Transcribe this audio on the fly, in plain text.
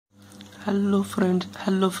Hello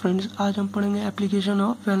friends, आज हम पढ़ेंगे application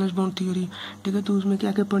of valence bound theory. ठीक है, तो उसमें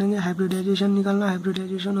क्या क्या पढ़ेंगे? हाइब्रिडाइजेशन निकालना,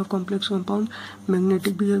 hybridisation of complex compound,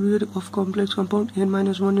 magnetic behaviour of complex compound, n-1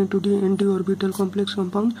 × d orbital complex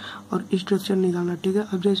compound और स्ट्रक्चर निकालना। ठीक है,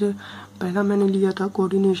 अब जैसे पहला मैंने लिया था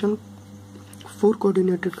कोऑर्डिनेशन 4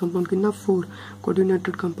 कोऑर्डिनेटेड कंपाउंड, कितना 4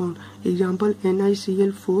 कोऑर्डिनेटेड कंपाउंड। Example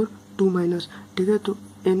NiCl4 2-। ठीक है, तो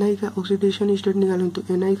Na का ऑक्सीडेशन स्टेट निकालें तो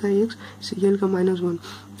Na का x, Cl का -1,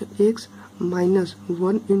 तो x -1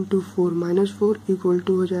 × 4 -4 इक्वल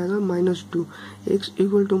टू हो जाएगा -2, x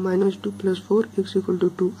equal to -2 + 4 x equal to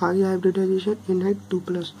 2 आ गया हाइब्रिडाइजेशन Na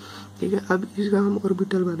 2+। ठीक है, अब इसका हम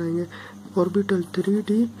ऑर्बिटल बनाएंगे, ऑर्बिटल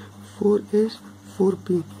 3d 4s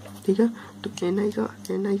 4p। ठीक है, तो Na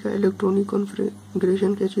का इलेक्ट्रॉनिक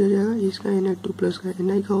कॉन्फ़िगरेशन कैसे हो जाएगा? इसका Na 2+ का,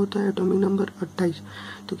 Na का होता है एटॉमिक नंबर 28,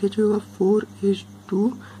 तो कैसे होगा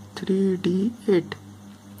 4s2 3d8,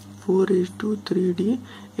 4s2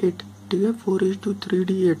 3d8। ठीक है, 4s2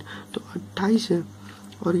 3d8 तो 28 है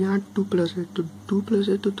और यहाँ 2+ है, तो 2+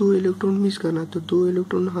 है तो 2 इलेक्ट्रॉन मिस करना, तो 2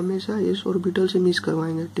 इलेक्ट्रॉन हमेशा s ऑर्बिटल से मिस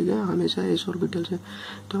करवाएंगे। ठीक है, हमेशा s ऑर्बिटल से।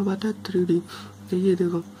 तो अब आता है 3d, तो ये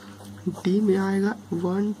देखो d में आएगा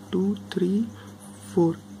 1 2 3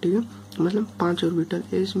 4। ठीक है, मतलब 5 ऑर्बिटल,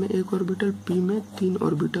 s में 1 ऑर्बिटल, p में 3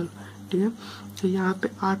 ऑर्बिटल। ठीक है, तो यहाँ पे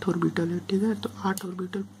 8 ऑर्बिटल है। ठीक है, तो 8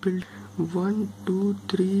 ऑर्बिटल फिल्ड 1 2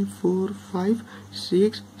 3 4 5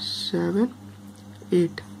 6 7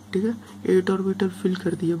 8। ठीक है, 8 ऑर्बिटल फिल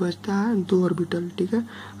कर दिए, बचता है 2 ऑर्बिटल। ठीक है,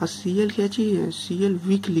 और Cl क्या चीज है? Cl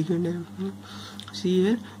वीक लिगेंड है,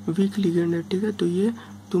 Cl वीक लिगेंड है। ठीक है, तो ये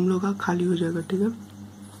तुम लोग का खाली हो जाएगा। ठीक है,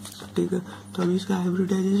 ठीक है, तो अब इसका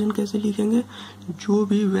हाइब्रिडाइजेशन कैसे लिखेंगे? जो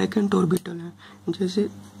भी वैकेंट ऑर्बिटल है, जैसे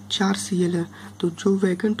 4 Cl है, तो जो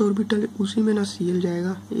वैकेंट ऑर्बिटल है उसी में ना Cl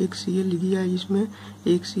जाएगा। एक Cl गया इसमें,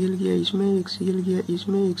 एक Cl गया इसमें, एक Cl गया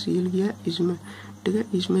इसमें, एक Cl गया इसमें। ठीक है,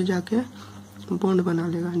 इसमें जाके बॉन्ड बना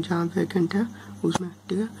लेगा जहाँ वैकेंट है उसमें।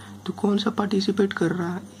 ठीक है, तो कौन सा पार्टिसिपेट कर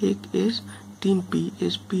रहा है? एक S 3p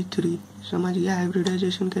sp3। समझ गया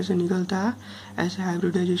हाइब्रिडाइजेशन कैसे निकलता है? ऐसे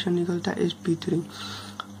हाइब्रिडाइजेशन निकलता है sp3।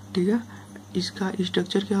 ठीक है, इसका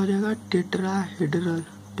स्ट्रक्चर क्या हो जाएगा? टेट्राहेड्रल।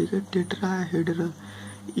 ठीक है, टेट्राहेड्रल।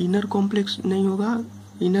 इनर कॉम्प्लेक्स नहीं होगा,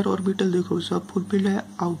 इनर ऑर्बिटल देखो सब फुलफिल है,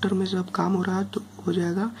 आउटर में सब काम हो रहा है, तो हो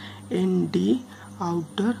जाएगा Nd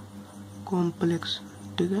आउटर कॉम्प्लेक्स।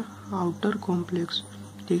 ठीक है, आउटर कॉम्प्लेक्स।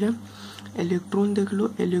 ठीक है, इलेक्ट्रॉन देख लो,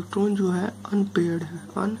 इलेक्ट्रॉन जो है अनपेयर्ड है,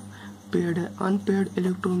 अनपेयर्ड है। Unpaired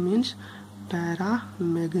electron means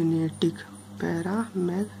paramagnetic,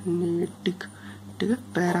 paramagnetic. ठीक है,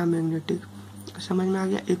 पैरामैग्नेटिक। समझ में आ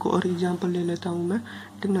गया? एक और एग्जांपल ले लेता हूँ मैं।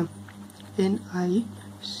 ठीक ना,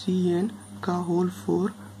 NiCN का होल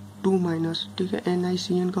 4 2-। ठीक है,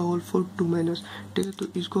 NiCN का होल 4 2-। ठीक है, तो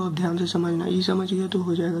इसको अब ध्यान से समझना, ये समझ गया तो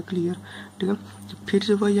हो जाएगा क्लियर। ठीक है, तो फिर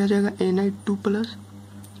से वही आ जाएगा Na2+,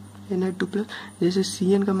 Na2+। जैसे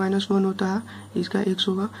Cn का -1 होता है, इसका x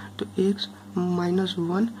होगा, तो x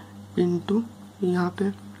 -1 इंटू यहाँ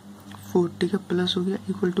पे 4। ठीक है, प्लस हो गया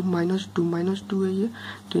इक्वल टू -2 है ये,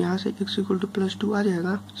 तो यहाँ से x इक्वल टू +2 आ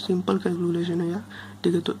जाएगा। सिंपल कैलकुलेशन है यार।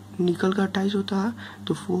 ठीक है, तो निकल का 28 होता है,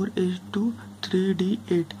 तो 4s2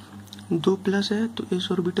 3d8, 2 प्लस है तो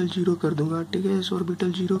s ऑर्बिटल 0 कर दूंगा। ठीक है, s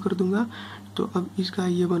ऑर्बिटल 0 कर दूंगा। तो अब इसका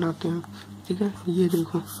ये बनाते हैं। ठीक है, ये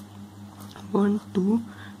देखो 1 2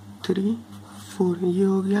 3 4, ये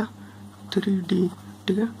हो गया 3d।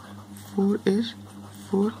 ठीक है, 4s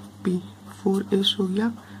 4p, 4s हो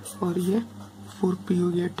गया और ये 4p हो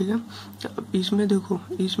गया। ठीक है, अब इसमें देखो,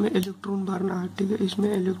 इसमें इलेक्ट्रॉन भरना है। ठीक है,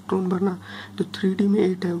 इसमें इलेक्ट्रॉन भरना, तो 3d में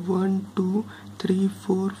 8 है, 1 2 3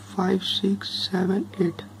 4 5 6 7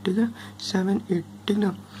 8। ठीक है, 7 8। ठीक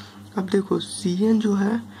ना, अब देखो Cn जो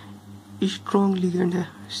है स्ट्रॉन्ग लिगेंड है,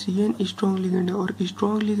 Cn स्ट्रॉन्ग लिगेंड है, और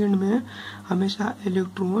स्ट्रॉन्ग लिगेंड में हमेशा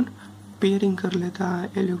इलेक्ट्रॉन पेयरिंग कर लेता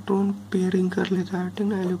है, इलेक्ट्रॉन पेयरिंग कर लेता है। ठीक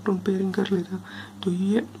ना, इलेक्ट्रॉन पेयरिंग कर लेता है, तो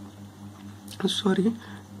ये सॉरी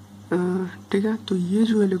ठीक है, तो ये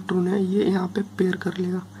जो इलेक्ट्रॉन है ये यहाँ पे पेयर कर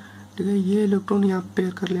लेगा। ठीक है, ये इलेक्ट्रॉन यहाँ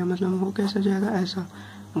पेयर कर लिया, मतलब वो कैसा जाएगा? ऐसा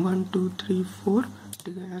 1 2 3 4।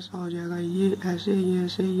 ठीक है, ऐसा हो जाएगा, ये ऐसे, ये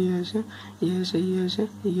ऐसे, ये ऐसे, ये ऐसे, ये ऐसे,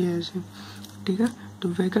 ये ऐसे। ठीक है, तो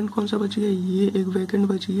वैकेंट कौन सा बच गया? ये एक वैकेंट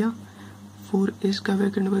बच गया, 4s का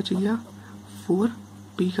वैकेंट बच गया,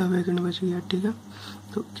 4p का वैकेंट बच गया। ठीक है,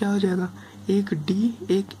 तो क्या हो जाएगा? एक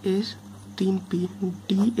d एक s 3p,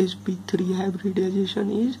 DsP3।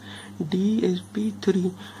 Hybridisation is DsP3।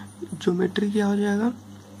 Geometry क्या हो जाएगा?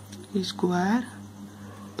 Square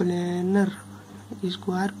planar,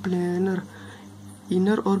 square planar.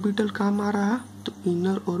 Inner orbital काम आ रहा है, तो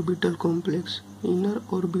inner orbital complex, inner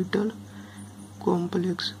orbital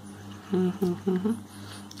complex.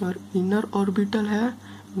 और इनर ऑर्बिटल है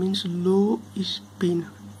मीन्स लो स्पिन,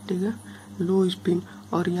 ठीक है, लो स्पिन।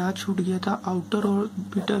 और यहाँ छूट गया था आउटर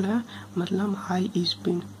ऑर्बिटल है, मतलब हाई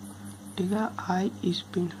स्पिन, ठीक है, हाई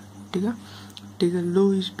स्पिन, ठीक है, ठीक है,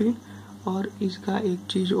 लो स्पिन। और इसका एक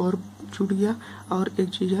चीज़ और छूट गया, और एक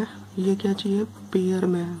चीज़ है, ये क्या चीज़ है, पेयर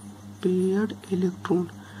में है, पेयर्ड इलेक्ट्रॉन,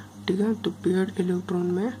 ठीक है। तो पेयर्ड इलेक्ट्रॉन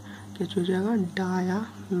में क्या हो जाएगा, डाया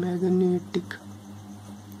मैग्नेटिक,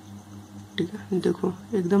 ठीक है। देखो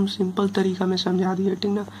एकदम सिंपल तरीका में समझा दिया,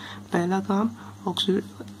 ठीक ना। पहला काम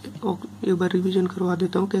एक बार रिवीजन करवा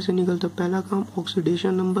देता हूँ कैसे निकलता। पहला काम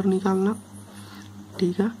ऑक्सीडेशन नंबर निकालना,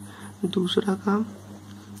 ठीक है। दूसरा काम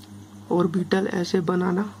ऑर्बिटल ऐसे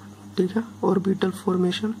बनाना, ठीक है, ऑर्बिटल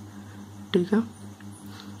फॉर्मेशन, ठीक है।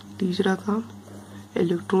 तीसरा काम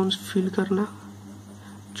इलेक्ट्रॉन्स फिल करना।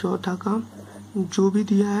 चौथा काम जो भी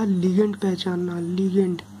दिया है लिगेंड पहचानना,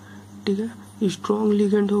 लिगेंड, ठीक है। स्ट्रॉन्ग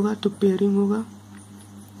लिगेंड होगा तो पेयरिंग होगा,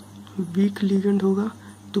 वीक लिगेंड होगा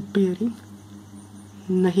तो पेयरिंग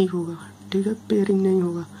नहीं होगा, ठीक है, पेयरिंग नहीं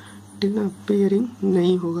होगा, ठीक है, पेयरिंग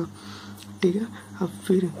नहीं होगा, ठीक है। अब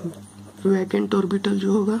फिर वैकेंट ऑर्बिटल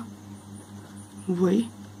जो होगा वही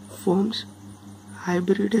फॉर्म्स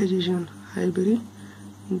हाइब्रिडाइजेशन,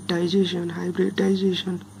 हाइब्रिडाइजेशन,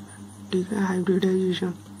 ठीक है,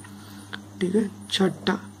 हाइब्रिडाइजेशन, ठीक है।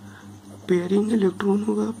 छठा पेयरिंग इलेक्ट्रॉन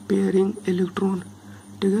होगा, पेयरिंग इलेक्ट्रॉन,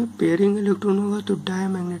 ठीक है, पेयरिंग इलेक्ट्रॉन होगा तो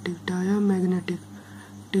डायामैग्नेटिक,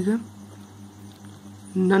 ठीक है।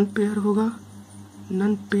 नन पेयर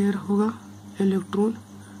होगा इलेक्ट्रॉन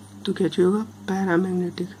तो क्या चाहिए होगा,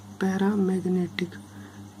 पैरामैग्नेटिक,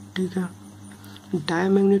 ठीक है।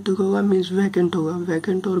 डायामैग्नेटिक होगा मीन्स वैकेंट होगा,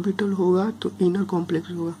 वैकेंट ऑर्बिटल होगा तो इनर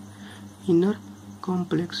कॉम्प्लेक्स होगा, इनर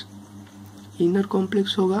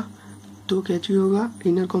कॉम्प्लेक्स होगा तो क्या चाहिए होगा,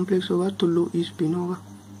 इनर कॉम्प्लेक्स होगा तो लो स्पिन होगा,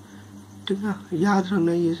 ठीक है, याद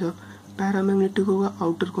रखना ये सब। पैरामैग्नेटिक होगा,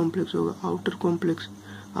 आउटर कॉम्प्लेक्स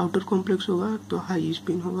होगा तो हाई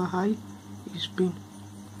स्पिन होगा, हाई स्पिन,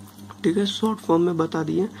 ठीक है। शॉर्ट फॉर्म में बता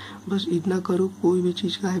दिए, बस इतना करो, कोई भी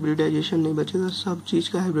चीज़ का हाइब्रिडाइजेशन नहीं बचेगा, सब चीज़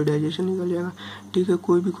का हाइब्रिडाइजेशन निकल जाएगा, ठीक है।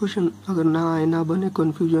 कोई भी क्वेश्चन अगर ना आए, ना बने,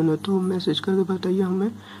 कन्फ्यूजन है तो मैसेज करके बताइए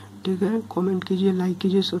हमें, ठीक है। कमेंट कीजिए, लाइक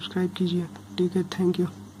कीजिए, सब्सक्राइब कीजिए, ठीक है। Thank you.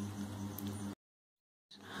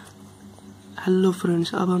 हेलो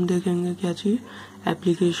फ्रेंड्स, अब हम देखेंगे क्या चीज़,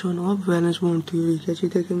 application of valence bond theory. क्या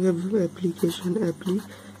चीज़ देखेंगे, application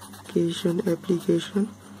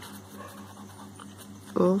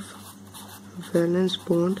of valence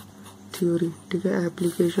bond theory, ठीक है,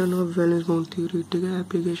 application of valence bond theory, ठीक है,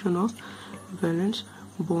 application of valence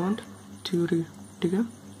bond theory, ठीक है,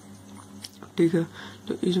 ठीक है।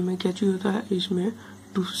 तो इसमें क्या चीज़ होता है, इसमें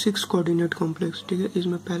 2-6 कोऑर्डिनेट कॉम्प्लेक्स, ठीक है।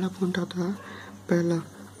 इसमें पहला पॉइंट आता है, पहला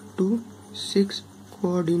 2-6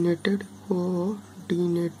 कोऑर्डिनेटेड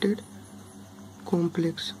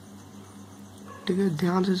कॉम्प्लेक्स, ठीक है।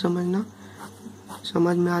 ध्यान से समझना,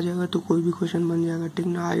 समझ में आ जाएगा तो कोई भी क्वेश्चन बन जाएगा, ठीक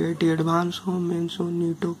ना। IIT एडवांस हो, मेंस हो,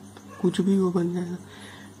 नीट हो, कुछ भी हो बन जाएगा,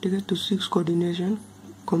 ठीक है। तो 6 कोऑर्डिनेशन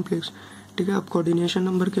कॉम्प्लेक्स, ठीक है। अब कोऑर्डिनेशन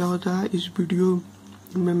नंबर क्या होता है इस वीडियो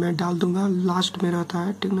में मैं डाल दूंगा, लास्ट में रहता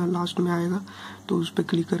है, ठीक ना, लास्ट में आएगा तो उस पर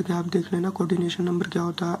क्लिक करके आप देख लेना कोऑर्डिनेशन नंबर क्या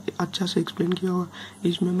होता है, अच्छा से एक्सप्लेन किया होगा,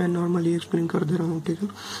 इसमें मैं नॉर्मली एक्सप्लेन कर दे रहा हूँ, ठीक है।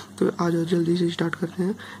 तो आ जाओ जल्दी से स्टार्ट करते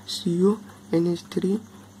हैं। CONH3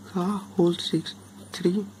 का होल 6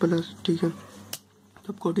 3+, ठीक है।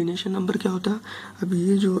 तब कोऑर्डिनेशन नंबर क्या होता है, अब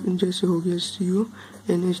ये जो जैसे हो गया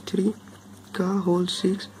CONH3 का होल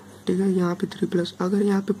 6, ठीक है, यहाँ पे 3+, अगर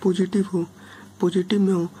यहाँ पे पॉजिटिव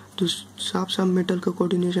में हो तो साफ मेटल का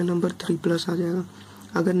कोऑर्डिनेशन नंबर 3+ आ जाएगा।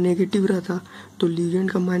 अगर नेगेटिव रहता तो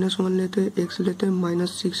लिगेंड का -1 लेते हैं, x लेते हैं,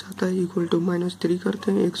 -6 आता है, इक्वल टू -3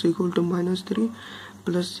 करते हैं, x इक्वल टू -3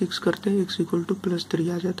 +6 करते हैं, x इक्वल टू +3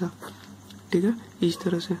 आ जाता, ठीक है, इस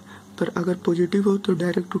तरह से। पर अगर पॉजिटिव हो तो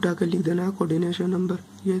डायरेक्ट उठा कर लिख देना है कोऑर्डिनेशन नंबर,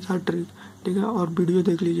 ये था ट्रिक, ठीक है। और वीडियो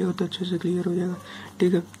देख लीजिएगा तो अच्छे से क्लियर हो जाएगा,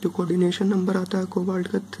 ठीक है। तो कोऑर्डिनेशन नंबर आता है कोबाल्ट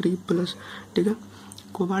का 3+, ठीक है।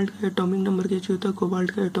 कोबाल्ट का एटॉमिक नंबर क्या होता है,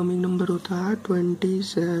 कोबाल्ट का एटॉमिक नंबर होता है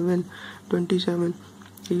 27,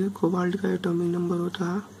 ठीक है। कोबाल्ट का एटॉमिक नंबर होता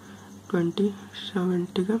है 27,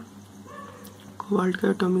 ठीक है। कोबाल्ट का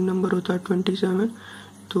एटॉमिक नंबर होता है 27।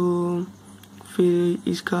 तो फिर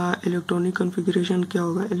इसका इलेक्ट्रॉनिक कॉन्फ़िगरेशन क्या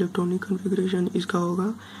होगा, इलेक्ट्रॉनिक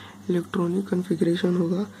कॉन्फ़िगरेशन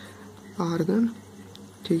होगा आर्गन,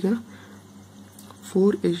 ठीक है,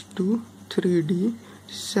 4s2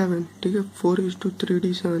 3d7, ठीक है, 4s2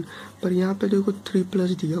 3d7। पर यहाँ पे देखो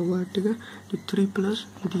 3+ दिया हुआ है, ठीक है, तो 3+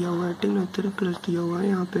 दिया हुआ है, ठीक है, 3+ दिया हुआ है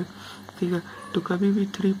यहाँ पे, ठीक है। तो कभी भी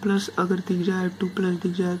 3+ अगर दिख जाए, 2+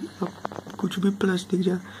 दिख जाए, अब कुछ भी प्लस दिख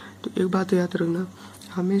जाए तो एक बात याद रखना,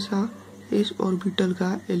 हमेशा एस ऑर्बिटल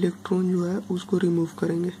का इलेक्ट्रॉन जो है उसको रिमूव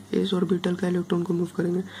करेंगे, एस ऑर्बिटल का इलेक्ट्रॉन को मूव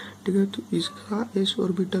करेंगे, ठीक है। तो इसका एस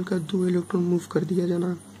ऑर्बिटल का 2 इलेक्ट्रॉन मूव कर दिया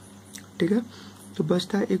जाना, ठीक है। तो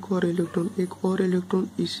बचता है एक और इलेक्ट्रॉन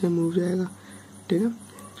इससे मूव जाएगा, ठीक है।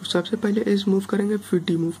 तो सबसे पहले एस मूव करेंगे फिर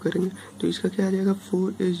डी मूव करेंगे, तो इसका क्या आ जाएगा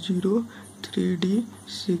 4s0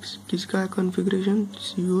 3d6, किसका कॉन्फ़िगरेशन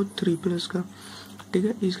CO3+ का, ठीक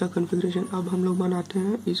है। इसका कॉन्फ़िगरेशन अब हम लोग बनाते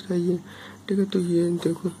हैं इसका ये, ठीक है। तो ये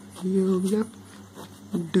देखो ये हो गया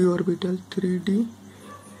D orbital 3d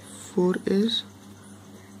 4s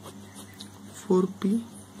 4p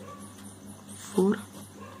 4d,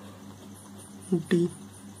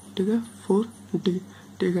 ठीक है 4d,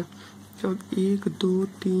 ठीक है। अब 1 2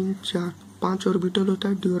 3 4 5 ऑर्बिटल होता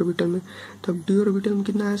है डी ऑर्बिटल में, तब डी ऑर्बिटल में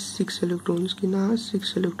कितना है 6 इलेक्ट्रॉन, कितना है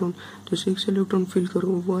 6 इलेक्ट्रॉन, तो 6 इलेक्ट्रॉन फिल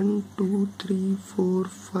करो 1 2 3 4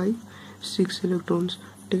 5 6 इलेक्ट्रॉन्स,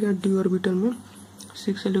 ठीक है। डी ऑर्बिटल में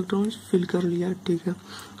 6 इलेक्ट्रॉन्स फिल कर लिया, ठीक है।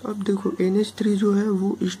 अब देखो NH3 जो है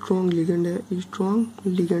वो स्ट्रॉन्ग लिगेंड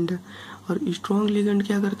है, और स्ट्रॉन्ग लिगेंड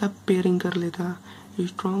क्या करता है पेयरिंग कर लेता है,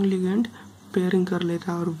 स्ट्रॉन्ग लिगेंड पेयरिंग कर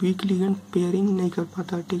लेता है और वीक लिगेंड पेयरिंग नहीं कर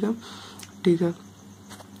पाता, ठीक है, ठीक है।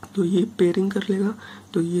 तो ये पेयरिंग कर लेगा,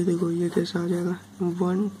 तो ये देखो ये कैसा आ जाएगा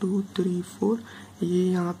 1 2 3 4, ये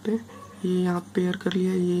यहाँ पेयर कर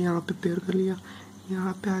लिया, ये यहाँ पे पेयर कर लिया,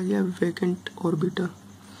 यहाँ पे आ गया वैकेंट ऑर्बिटल,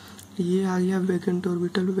 ये आ गया वैकेंट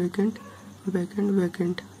ऑर्बिटल, वैकेंट,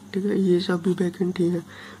 ठीक है। ये सब भी वैकेंट ही है,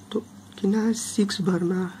 तो कितना है 6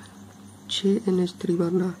 भरना, 6 NH3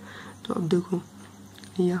 भरना। तो अब देखो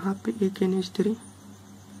यहाँ पे एक NH3,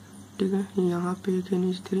 ठीक है, यहाँ पे एक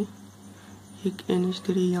NH3, एक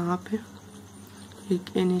NH3 यहाँ पे, एक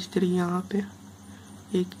NH3 यहाँ पे,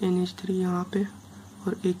 एक NH3 यहाँ पे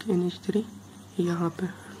और एक NH3 यहाँ पे,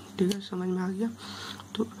 ठीक है। समझ में आ गया।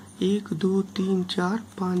 तो 1 2 3 4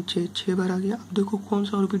 5 6 बार आ गया। अब देखो कौन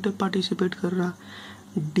सा ऑर्बिटल पार्टिसिपेट कर रहा है,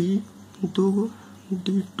 D2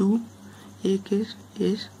 D2 1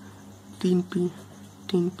 S 3p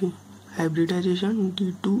hybridisation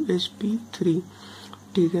D2sp3,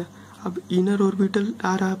 ठीक है। अब इनर ऑर्बिटल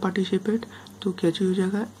आ रहा है पार्टिसिपेट, तो क्या चीज हो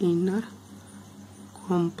जाएगा इनर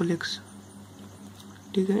कॉम्प्लेक्स,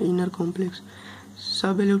 ठीक है, इनर कॉम्प्लेक्स।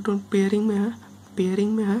 सब इलेक्ट्रॉन पेयरिंग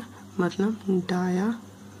में है मतलब डाया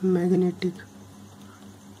मैग्नेटिक,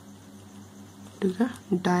 ठीक है,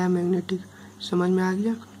 डाया मैग्नेटिक। समझ में आ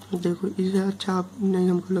गया। देखो इससे अच्छा नहीं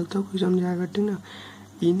हमको लगता कोई समझाएगा, ठीक ना।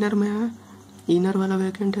 इनर में है, इनर वाला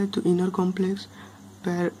वैकेंट है तो इनर कॉम्प्लेक्स,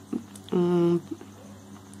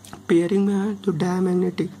 पेयरिंग में है तो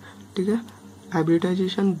डायमैग्नेटिक, ठीक है।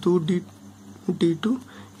 Hybridisation 2 D2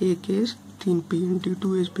 1 S 3p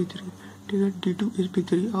D2sp3, ठीक है,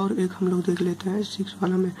 D2sp3। और एक हम लोग देख लेते हैं 6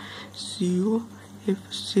 वाला में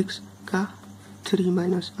COF6 का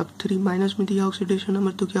 3-। अब 3- में दिया ऑक्सीडेशन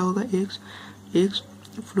नंबर तो क्या होगा x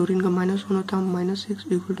फ्लोरीन का -1 होता है, -6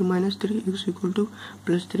 = -3 x =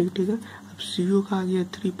 +3, ठीक है। अब CO का आ गया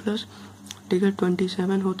 3+, ठीक है,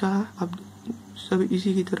 27 होता है। अब सब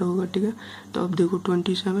इसी की तरह होगा, ठीक है। तो अब देखो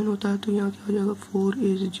 27 होता है तो यहाँ क्या हो जाएगा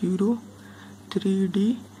 4s0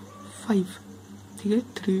 3d5, ठीक है,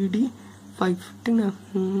 3d5, ठीक ना।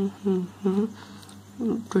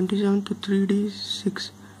 27 तो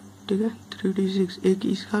 3d6, ठीक है, 3d6, एक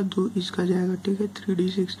इसका 2 इसका जाएगा, ठीक है,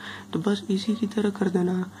 3d6। तो बस इसी की तरह कर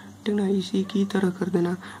देना, ठीक ना, इसी की तरह कर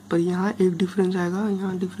देना। पर यहाँ एक डिफरेंस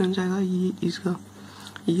आएगा, ये इसका,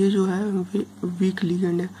 ये जो है वीक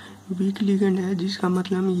लिगेंड है, जिसका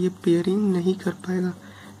मतलब ये पेयरिंग नहीं कर पाएगा,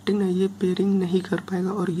 ठीक ना, ये पेयरिंग नहीं कर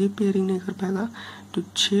पाएगा। और ये पेयरिंग नहीं कर पाएगा तो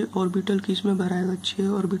 6 ऑर्बिटल किस में भराएगा, 6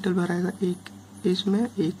 ऑर्बिटल भराएगा, एक इसमें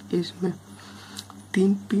एक इसमें,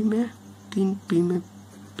 3p में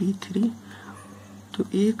p3, तो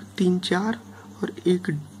 1 3 4 और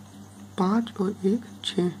 1 5 और 1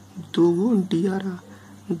 6, 2 डी आ रहा।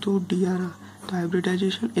 तो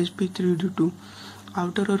hybridisation sp3d2।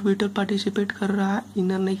 Outer orbital participate कर रहा है,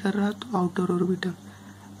 इनर नहीं कर रहा, तो outer orbital,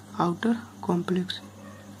 outer complex.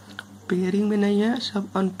 Pairing में नहीं है, सब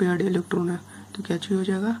अनपेयर्ड इलेक्ट्रॉन है, तो क्या चीज हो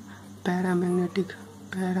जाएगा पैरामैग्नेटिक,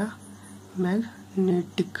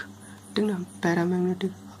 ठीक ना,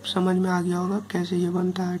 पैरामैग्नेटिक। अब समझ में आ गया होगा कैसे ये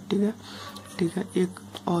बनता है, ठीक है। एक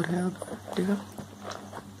और है अब,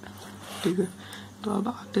 ठीक है। तो अब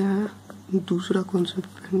आते हैं दूसरा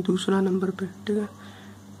कॉन्सेप्ट, दूसरा नंबर पे,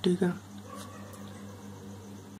 ठीक है।